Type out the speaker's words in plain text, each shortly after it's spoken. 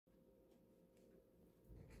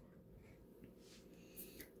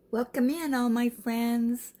Welcome in, all my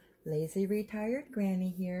friends. Lazy Retired Granny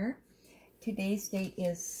here. Today's date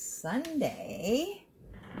is Sunday.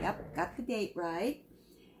 Yep, got the date right.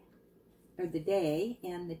 Or the day.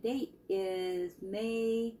 And the date is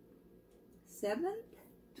May 7th,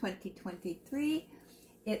 2023.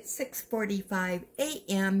 It's 6:45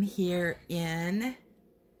 a.m. here in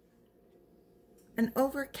an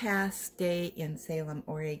overcast day in Salem,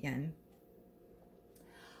 Oregon.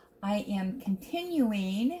 I am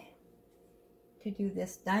continuing to do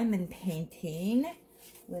this diamond painting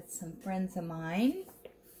with some friends of mine.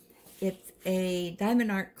 It's a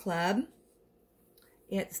Diamond Art Club.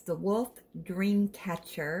 It's the Wolf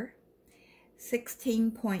Dreamcatcher,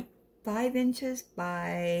 16.5 inches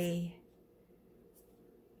by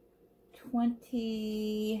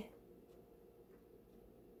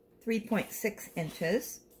 23.6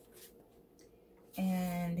 inches.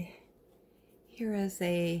 And here is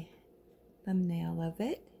a thumbnail of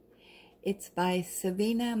it. It's by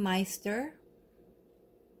Savina Meister.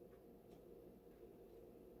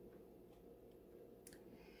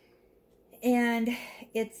 And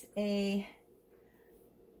it's a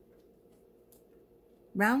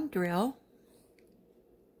round drill.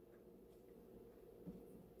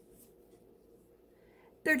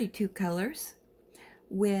 .32 colors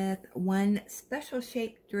with one special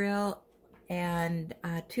shape drill and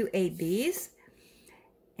 2 ABs.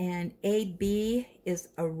 And AB is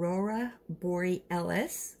Aurora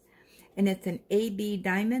Borealis, and it's an AB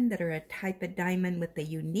diamond that are a type of diamond with a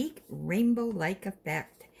unique rainbow-like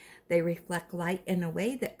effect. They reflect light in a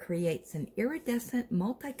way that creates an iridescent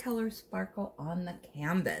multicolor sparkle on the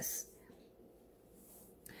canvas.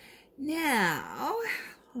 Now,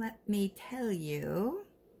 let me tell you,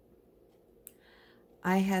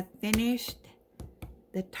 I have finished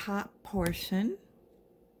the top portion.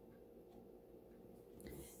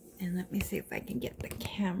 And let me see if I can get the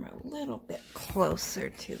camera a little bit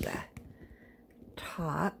closer to the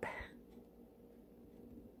top.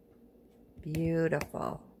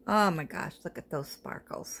 Beautiful. Oh my gosh, look at those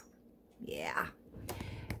sparkles. Yeah.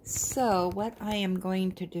 So what I am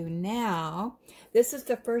going to do now, this is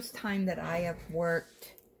the first time that I have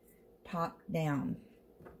worked top down.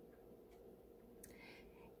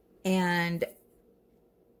 And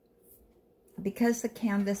because the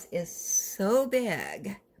canvas is so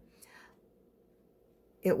big,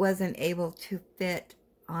 it wasn't able to fit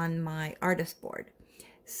on my artist board.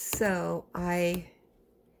 So I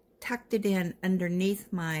tucked it in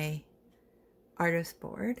underneath my artist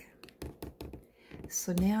board.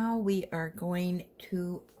 So now we are going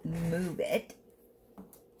to move it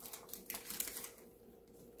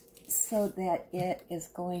so that it is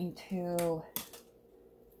going to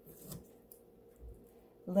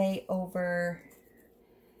lay over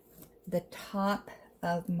the top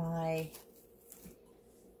of my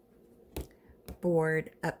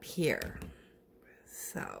board up here.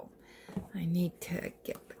 So I need to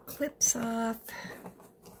get the clips off.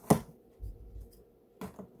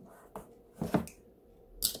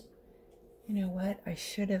 You know what? I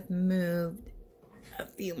should have moved a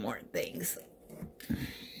few more things.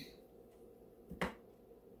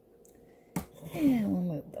 And we'll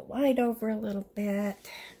move the light over a little bit.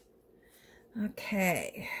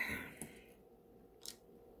 Okay.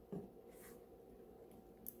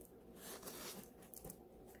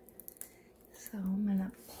 So I'm going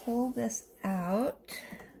to pull this out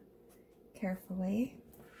carefully.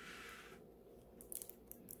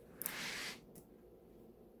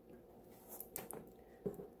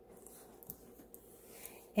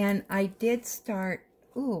 And I did start,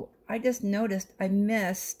 ooh, I just noticed I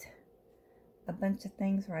missed a bunch of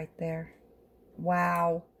things right there.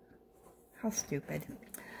 Wow. How stupid.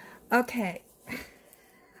 Okay.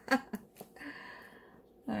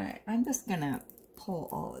 Alright, I'm just going to pull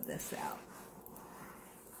all of this out.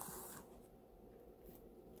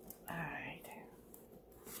 Alright.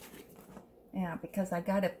 Yeah, because I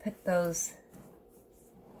got to put those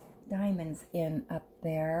diamonds in up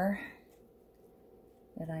there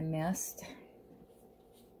that I missed.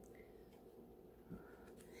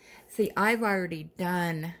 See, I've already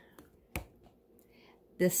done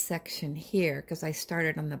this section here because I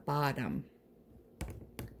started on the bottom.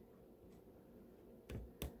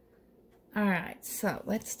 Alright, so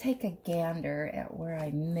let's take a gander at where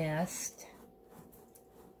I missed.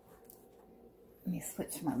 Let me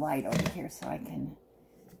switch my light over here so I can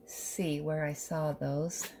see where I saw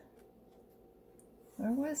those.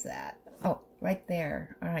 Where was that? Oh, right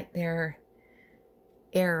there. Alright, there are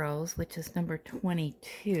arrows, which is number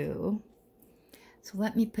 22. So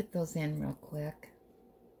let me put those in real quick.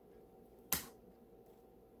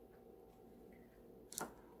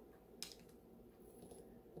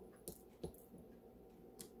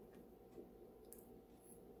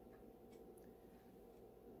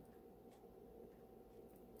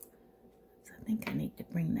 think I need to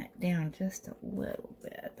bring that down just a little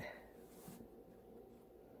bit.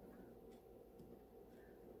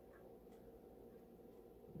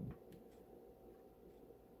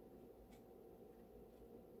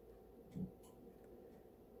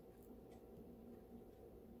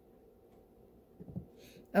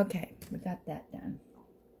 Okay, we got that done.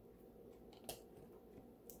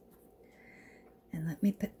 And let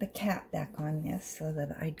me put the cap back on this so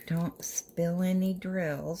that I don't spill any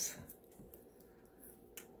drills.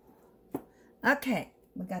 Okay,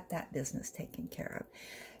 we got that business taken care of.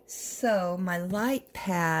 So my light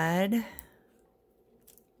pad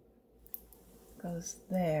goes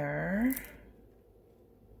there.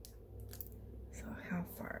 So how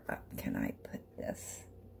far up can I put this?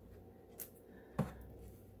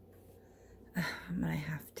 I'm going to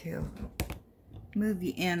have to move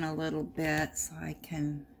you in a little bit so I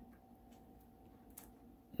can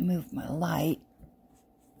move my light.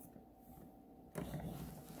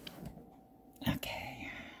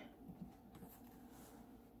 Okay.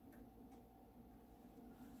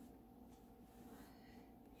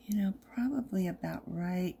 You know, probably about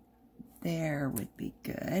right there would be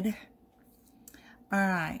good. All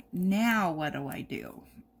right, now what do I do?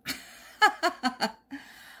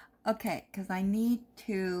 Okay, because I need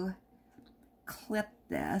to clip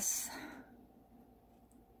this.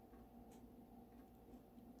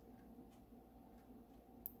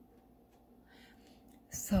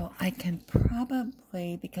 So I can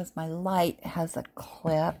probably, because my light has a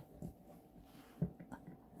clip,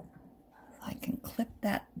 I can clip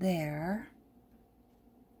that there.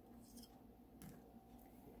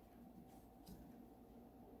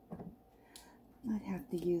 I'd have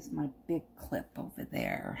to use my big clip over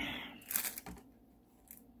there.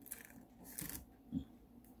 All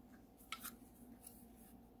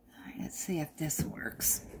right, let's see if this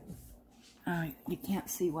works. You can't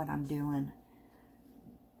see what I'm doing.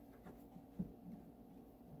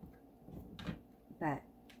 But,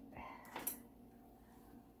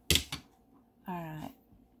 all right.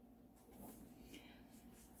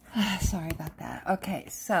 Sorry about that. Okay,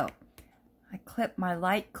 so I clip my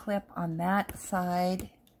light clip on that side,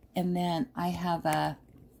 and then I have a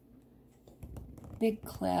big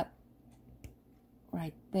clip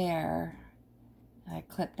right there. I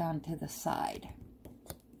clipped onto the side.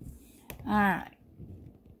 All right.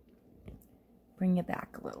 Bring it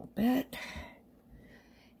back a little bit.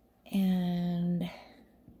 And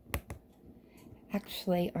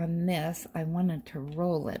actually on this, I wanted to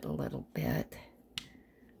roll it a little bit.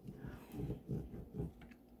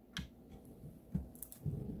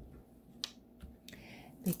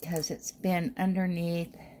 Because it's been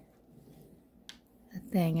underneath the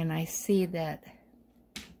thing, and I see that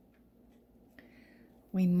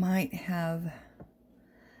we might have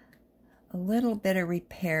a little bit of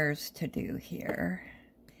repairs to do here.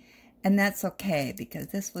 And that's okay, because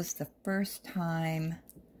this was the first time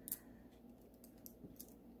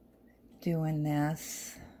doing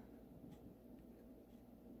this.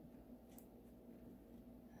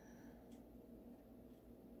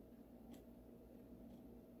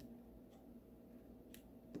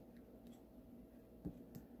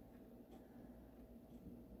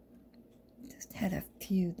 Just had a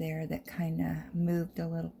few there that kind of moved a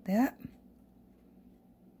little bit.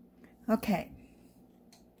 Okay.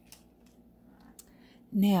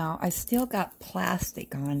 Now, I still got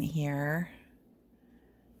plastic on here.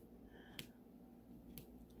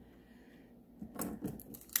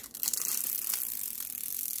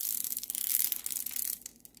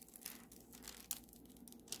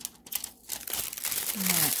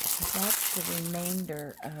 Alright, so that's the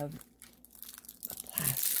remainder of the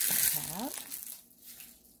plastic I have.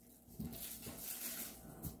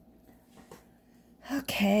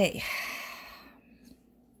 Okay.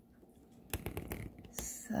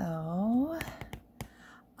 So,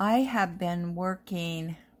 I have been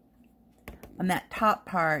working on that top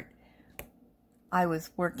part. I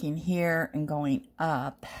was working here and going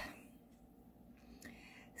up.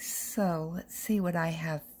 So, let's see what I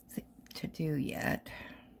have to do yet.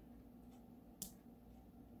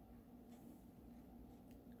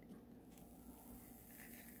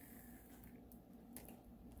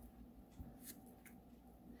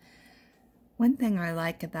 One thing I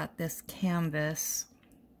like about this canvas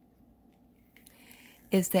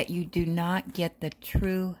is that you do not get the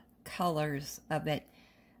true colors of it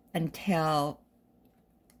until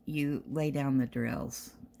you lay down the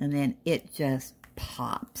drills, and then it just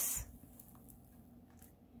pops.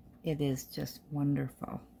 It is just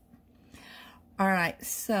wonderful. All right,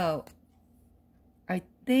 so I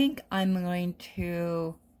think I'm going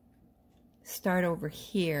to start over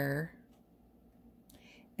here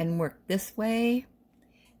and work this way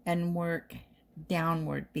and work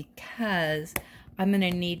downward, because I'm going to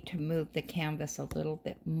need to move the canvas a little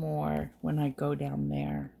bit more when I go down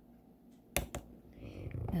there.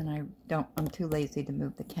 And I'm too lazy to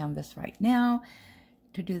move the canvas right now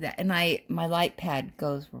to do that. And my light pad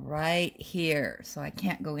goes right here, so I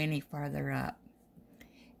can't go any farther up,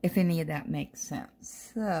 if any of that makes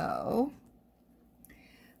sense. So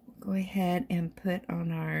we'll go ahead and put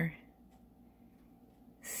on our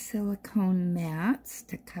silicone mats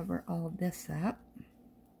to cover all of this up.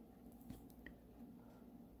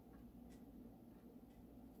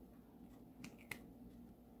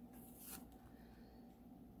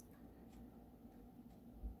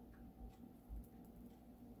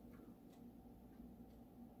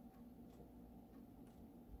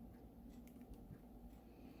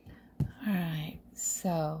 Alright,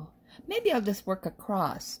 so maybe I'll just work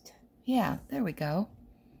across. Yeah, there we go.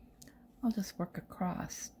 I'll just work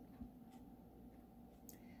across.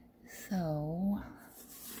 So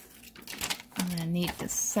I'm going to need to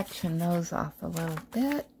section those off a little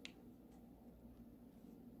bit.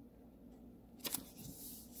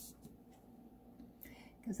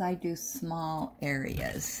 Because I do small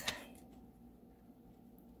areas.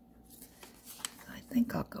 I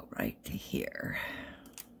think I'll go right to here.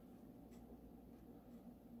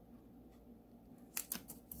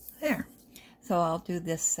 There. So I'll do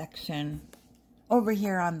this section over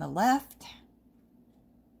here on the left.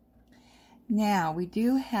 Now we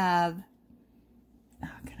do have,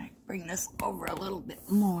 can I bring this over a little bit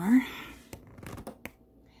more?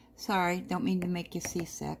 Sorry, don't mean to make you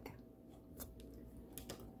seasick.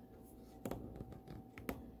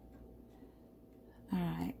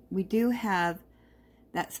 Alright, we do have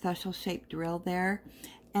that special shape drill there,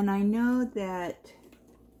 and I know that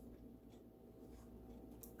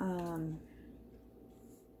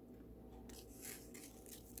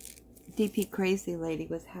DP Crazy Lady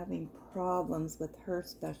was having problems with her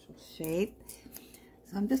special shape.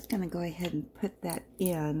 So I'm just going to go ahead and put that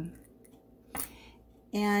in.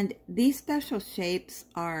 And these special shapes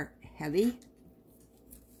are heavy,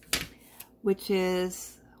 which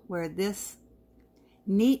is where this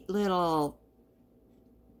neat little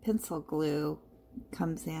pencil glue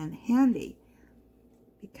comes in handy,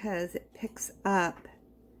 because it picks up.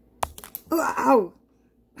 Ow!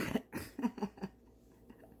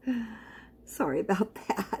 Sorry about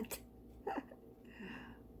that.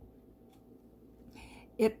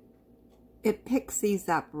 It picks these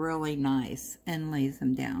up really nice and lays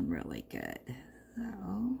them down really good.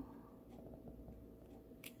 So,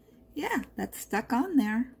 yeah, that's stuck on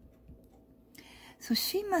there. So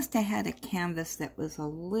she must have had a canvas that was a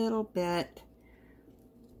little bit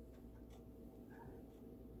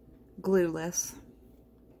glueless.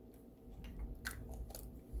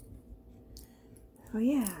 Oh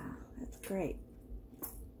yeah, that's great.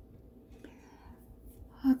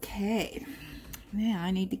 Okay, yeah,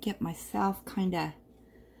 I need to get myself kind of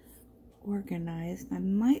organized. I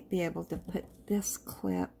might be able to put this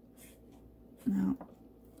clip. No.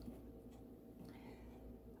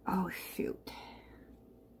 Oh shoot.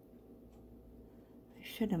 I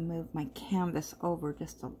should have moved my canvas over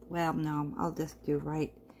just a, well, no, I'll just do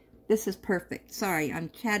right. This is perfect. Sorry, I'm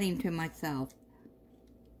chatting to myself.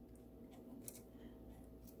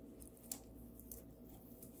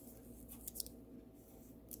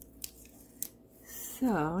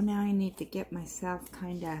 So now I need to get myself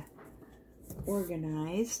kind of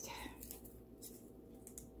organized.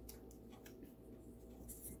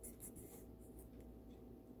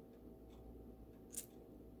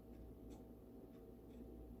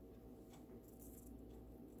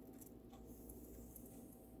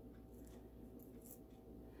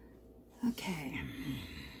 Okay,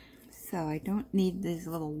 so I don't need these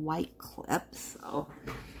little white clips, so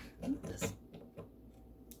I'll just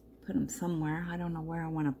put them somewhere. I don't know where I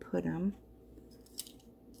want to put them.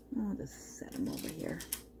 I'll just set them over here.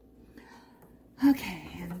 Okay,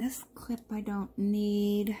 and this clip I don't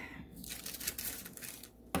need.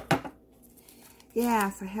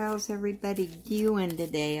 Yeah, so how's everybody doing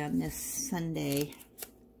today on this Sunday?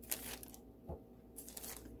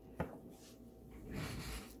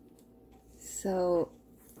 So,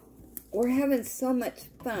 we're having so much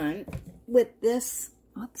fun with this,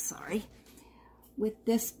 oops, sorry, with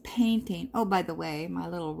this painting. Oh, by the way, my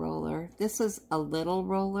little roller. This is a little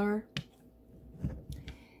roller.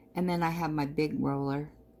 And then I have my big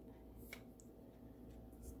roller.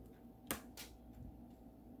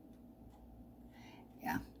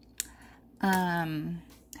 Yeah.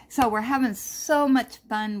 So we're having so much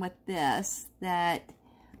fun with this that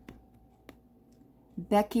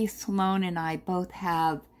Becky, Sloan, and I both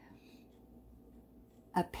have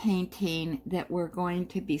a painting that we're going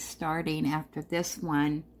to be starting after this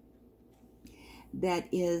one that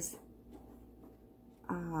is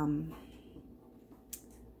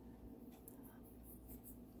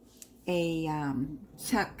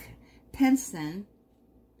Chuck Pinson,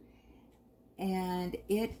 and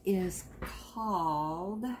it is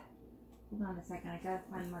called, hold on a second, I gotta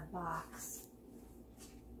find my box.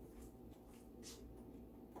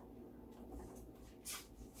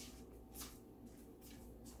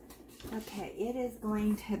 Okay, it is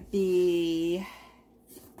going to be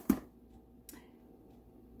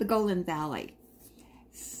the Golden Valley.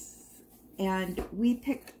 And we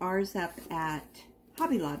picked ours up at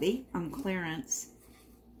Hobby Lobby on clearance.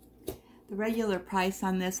 The regular price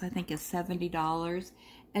on this, I think, is $70.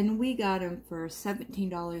 And we got them for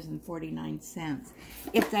 $17.49.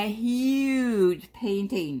 It's a huge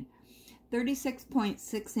painting.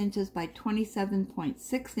 36.6 inches by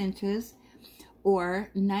 27.6 inches. Or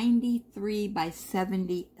 93 by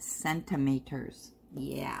 70 centimeters.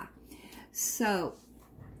 Yeah. So,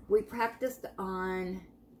 we practiced on,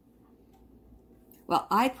 well,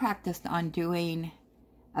 I practiced on doing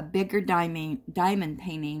a bigger diamond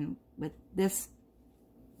painting with this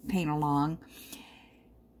paint along.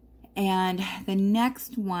 And the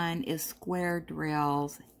next one is square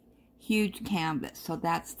drills, huge canvas. So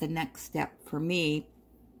that's the next step for me.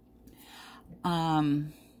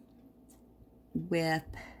 With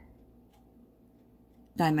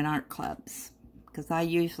Diamond Art Clubs, because I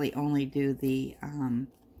usually only do the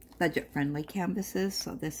budget-friendly canvases,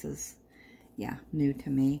 so this is, yeah, new to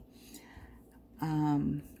me.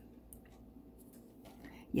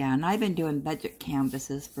 Yeah, and I've been doing budget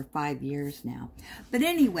canvases for 5 years now. But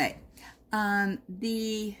anyway,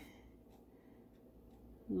 the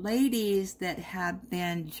ladies that have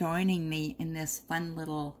been joining me in this fun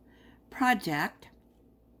little project,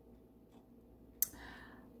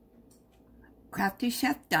 Crafty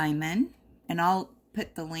Chef Diamond, and I'll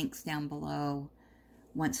put the links down below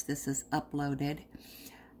once this is uploaded.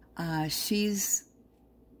 She's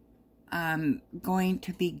going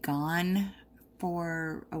to be gone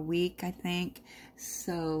for a week, I think.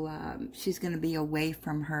 So she's going to be away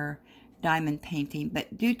from her diamond painting.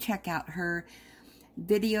 But do check out her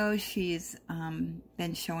videos. She's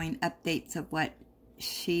been showing updates of what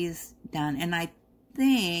she's done. And I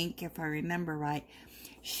think, if I remember right,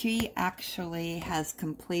 she actually has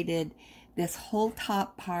completed this whole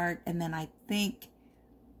top part, and then I think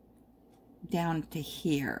down to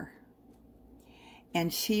here.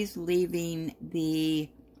 And she's leaving the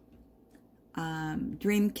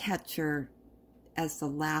Dreamcatcher as the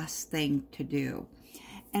last thing to do.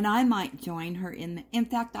 And I might join her in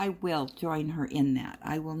fact, I will join her in that.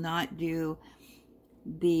 I will not do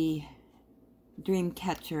the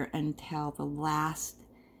Dreamcatcher until the last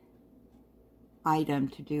item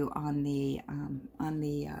to do on the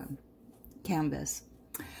canvas.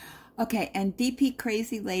 Okay, and DP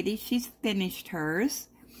Crazy Lady, she's finished hers,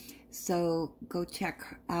 so go check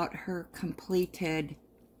out her completed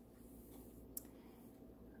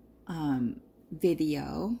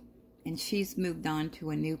video, and she's moved on to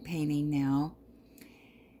a new painting now.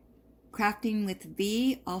 Crafting with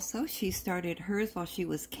V, also, she started hers while she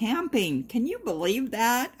was camping. Can you believe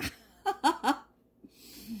that?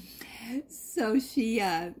 So she,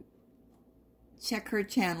 check her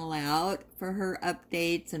channel out for her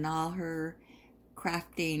updates and all her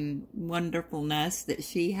crafting wonderfulness that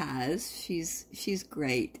she has. She's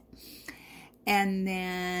great. And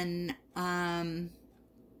then,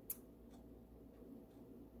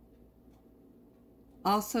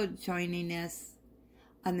 also joining us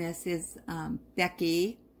on this is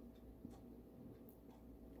Becky.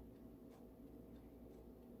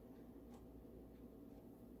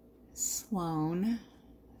 Sloan.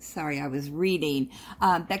 Sorry, I was reading.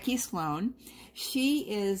 Becky Sloan.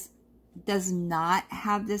 She does not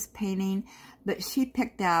have this painting, but she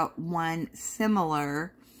picked out one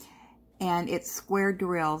similar, and it's square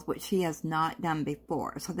drills, which she has not done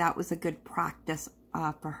before. So that was a good practice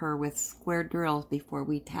for her with square drills before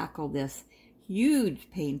we tackle this huge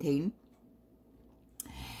painting.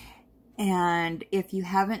 And if you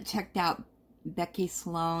haven't checked out Becky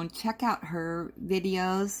Sloan, check out her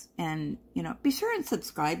videos, and, you know, be sure and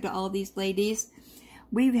subscribe to all these ladies.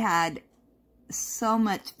 We've had so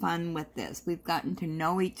much fun with this. We've gotten to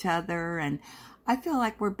know each other, and I feel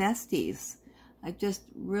like we're besties. I just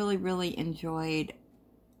really, really enjoyed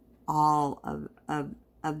all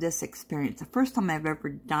of this experience. The first time I've ever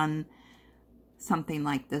done something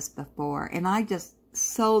like this before, and I just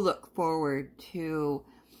so look forward to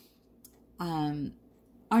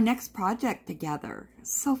our next project together.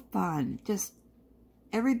 So fun. Just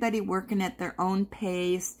everybody working at their own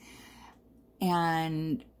pace,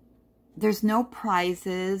 and there's no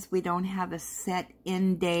prizes. We don't have a set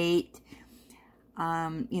end date.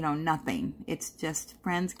 You know, nothing. It's just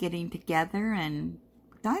friends getting together and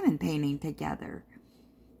diamond painting together.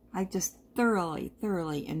 I just thoroughly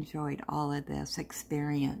enjoyed all of this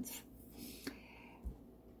experience.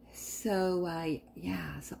 So,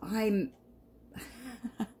 yeah, so I'm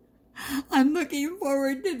looking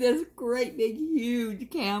forward to this great big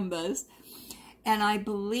huge canvas. And I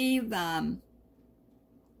believe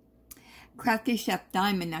Crafty Chef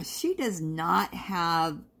Diamond, now she does not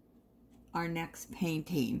have our next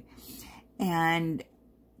painting,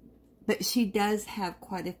 but she does have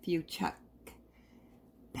quite a few Chuck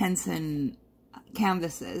Penson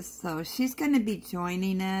canvases, so she's going to be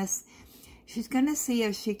joining us. She's going to see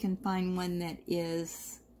if she can find one that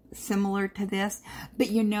is similar to this, but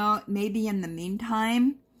you know, maybe in the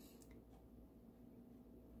meantime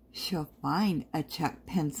she'll find a Chuck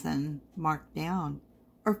Penson marked down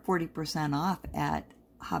or 40% off at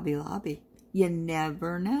Hobby Lobby. You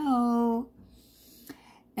never know.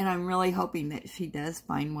 And I'm really hoping that she does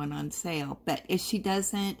find one on sale. But if she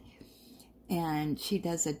doesn't, and she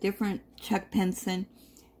does a different Chuck Penson,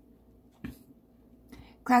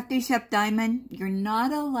 Crafty Chef Diamond, you're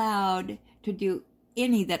not allowed to do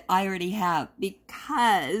any that I already have,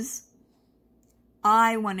 because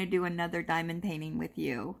I want to do another diamond painting with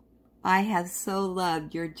you. I have so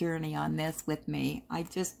loved your journey on this with me.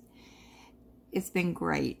 It's been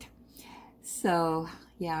great. So,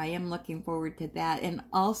 yeah, I am looking forward to that. And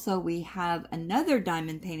also we have another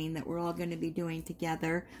diamond painting that we're all going to be doing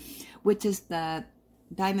together, which is the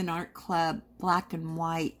Diamond Art Club Black and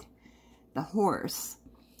White, the horse.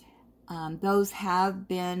 Those have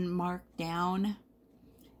been marked down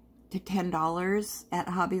to $10 at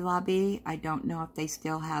Hobby Lobby. I don't know if they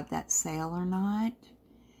still have that sale or not.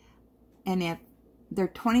 And if they're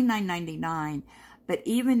 $29.99, but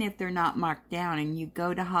even if they're not marked down and you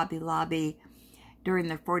go to Hobby Lobby during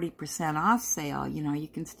the 40% off sale, you know, you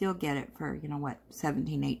can still get it for, you know, what,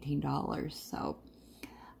 $17, $18. So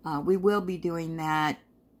we will be doing that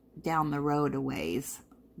down the road a ways,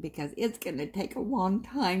 because it's going to take a long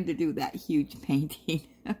time to do that huge painting.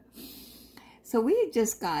 So we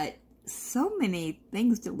just got so many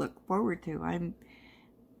things to look forward to.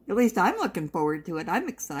 At least I'm looking forward to it. I'm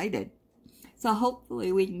excited. So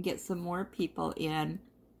hopefully we can get some more people in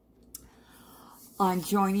on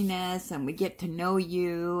joining us, and we get to know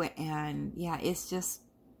you. And yeah, it's just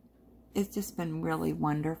been really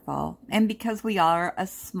wonderful. And because we are a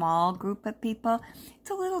small group of people,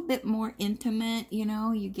 it's a little bit more intimate, you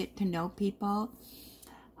know, you get to know people.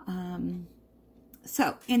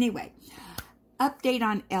 So anyway, update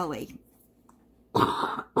on Ellie.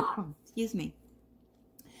 Excuse me.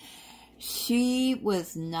 She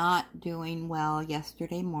was not doing well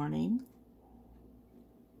yesterday morning.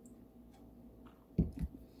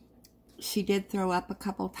 She did throw up a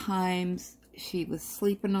couple times. She was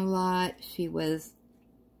sleeping a lot. She was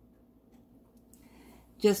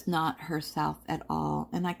just not herself at all.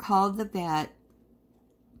 And I called the vet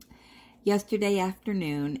yesterday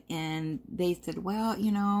afternoon, and they said, well,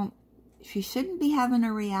 you know, she shouldn't be having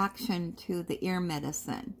a reaction to the ear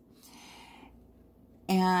medicine.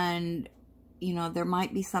 And, you know, there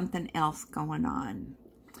might be something else going on.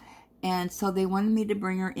 And so they wanted me to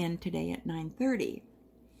bring her in today at 9:30.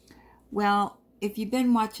 Well, if you've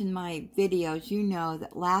been watching my videos, you know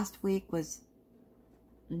that last week was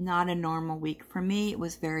not a normal week for me. It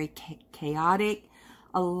was very chaotic.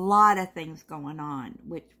 A lot of things going on,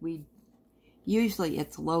 which usually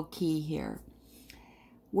it's low key here.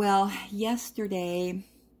 Well, yesterday,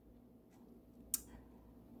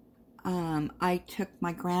 I took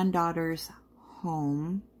my granddaughters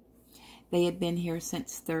home. They had been here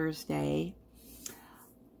since Thursday,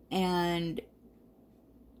 and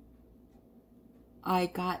I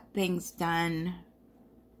got things done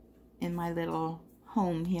in my little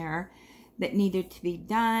home here that needed to be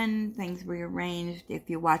done. Things rearranged. If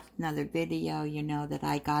you watched another video, you know that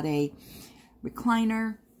I got a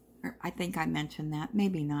recliner. Or I think I mentioned that.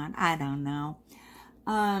 Maybe not. I don't know.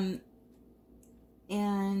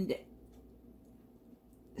 And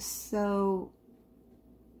so,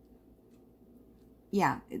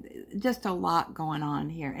 yeah, just a lot going on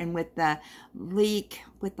here. And with the leak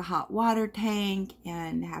with the hot water tank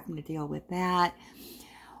and having to deal with that.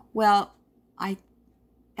 Well,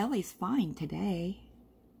 Ellie's fine today.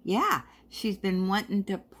 Yeah, she's been wanting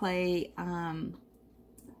to play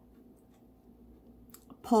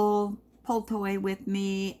pull pull toy with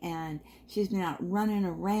me, and she's been out running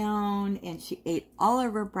around, and she ate all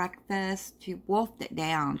of her breakfast. She wolfed it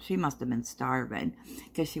down. She must have been starving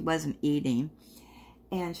because she wasn't eating.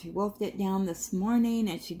 And she wolfed it down this morning,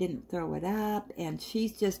 and she didn't throw it up, and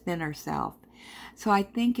she's just been herself. So I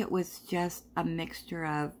think it was just a mixture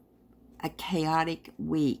of a chaotic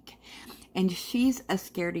week. And she's a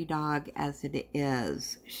scaredy dog as it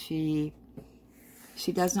is. She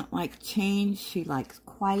doesn't like change. She likes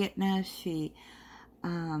quietness. She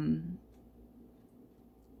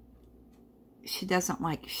doesn't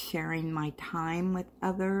like sharing my time with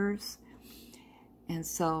others. And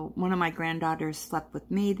so one of my granddaughters slept with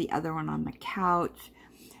me, the other one on the couch,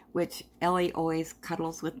 which Ellie always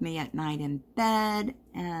cuddles with me at night in bed.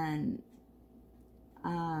 And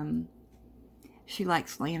she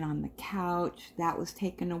likes laying on the couch. That was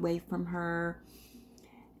taken away from her.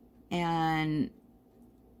 And,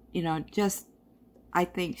 you know, just, I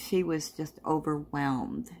think she was just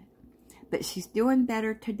overwhelmed. But she's doing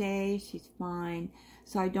better today. She's fine.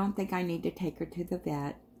 So I don't think I need to take her to the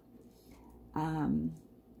vet.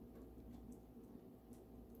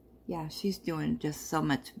 Yeah, she's doing just so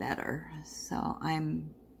much better. So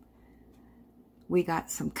we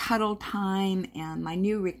got some cuddle time, and my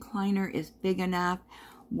new recliner is big enough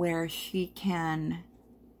where she can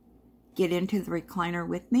get into the recliner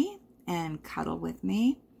with me and cuddle with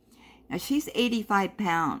me. Now, she's 85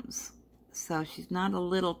 pounds, so she's not a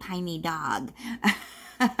little tiny dog.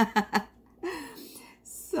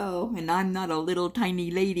 So, and I'm not a little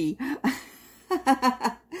tiny lady.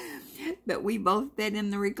 But we both fit in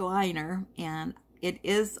the recliner, and it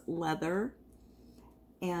is leather.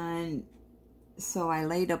 And so I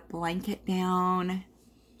laid a blanket down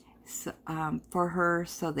for her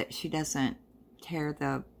so that she doesn't tear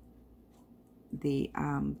the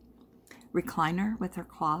recliner with her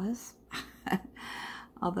claws.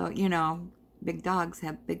 Although, you know, big dogs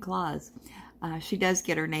have big claws. She does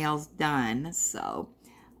get her nails done, so,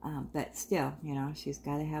 but still, you know, she's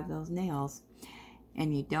got to have those nails.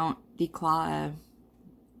 And you don't declaw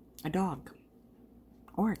a dog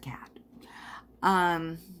or a cat.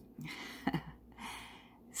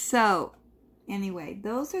 So, anyway,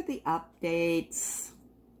 those are the updates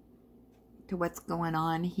to what's going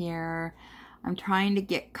on here. I'm trying to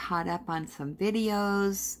get caught up on some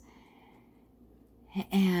videos.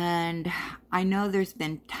 And I know there's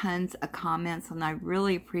been tons of comments, and I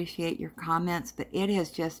really appreciate your comments, but it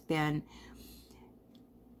has just been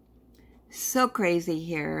so crazy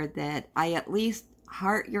here that I at least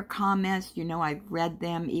heart your comments. You know, I've read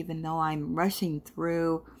them, even though I'm rushing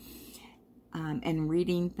through and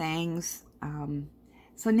reading things.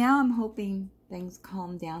 So now I'm hoping things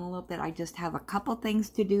calm down a little bit. I just have a couple things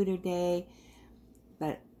to do today.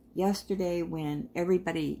 But yesterday, when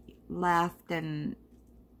everybody left and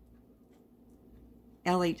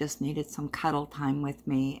Ellie just needed some cuddle time with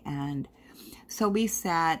me, and so we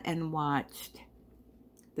sat and watched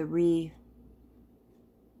the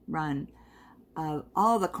run of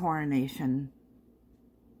all the coronation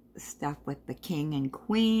stuff with the king and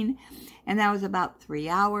queen, and that was about 3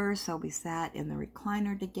 hours. So we sat in the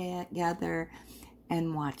recliner together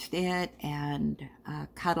and watched it and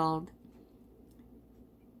cuddled.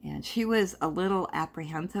 And she was a little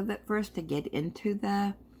apprehensive at first to get into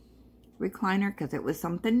the recliner because it was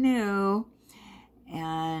something new,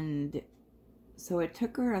 and so it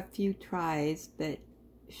took her a few tries, but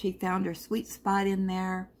she found her sweet spot in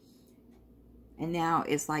there, and now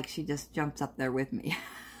it's like she just jumps up there with me.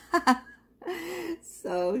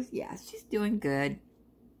 So yeah, she's doing good.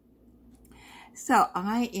 So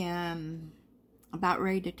I am about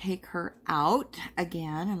ready to take her out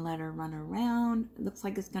again and let her run around. It looks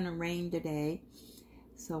like it's going to rain today,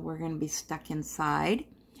 so we're going to be stuck inside.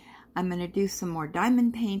 I'm going to do some more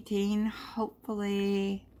diamond painting,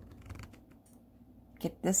 hopefully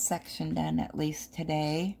get this section done at least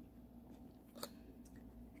today.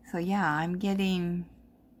 So yeah, I'm getting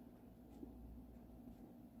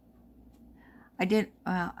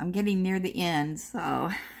near the end, so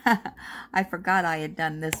I forgot I had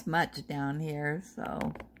done this much down here,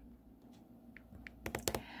 so,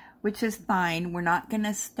 which is fine. We're not going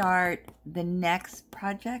to start the next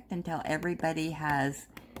project until everybody has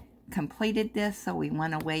completed this, so we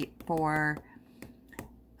want to wait for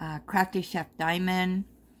Crafty Chef Diamond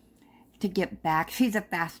to get back. She's a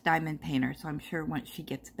fast diamond painter, so I'm sure once she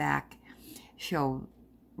gets back, she'll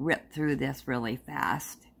rip through this really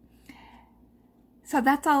fast. So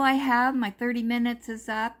that's all I have. My 30 minutes is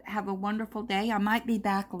up. Have a wonderful day. I might be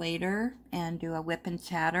back later and do a whip and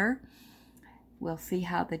chatter. We'll see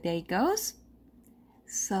how the day goes.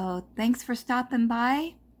 So thanks for stopping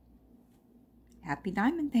by. Happy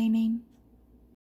diamond painting!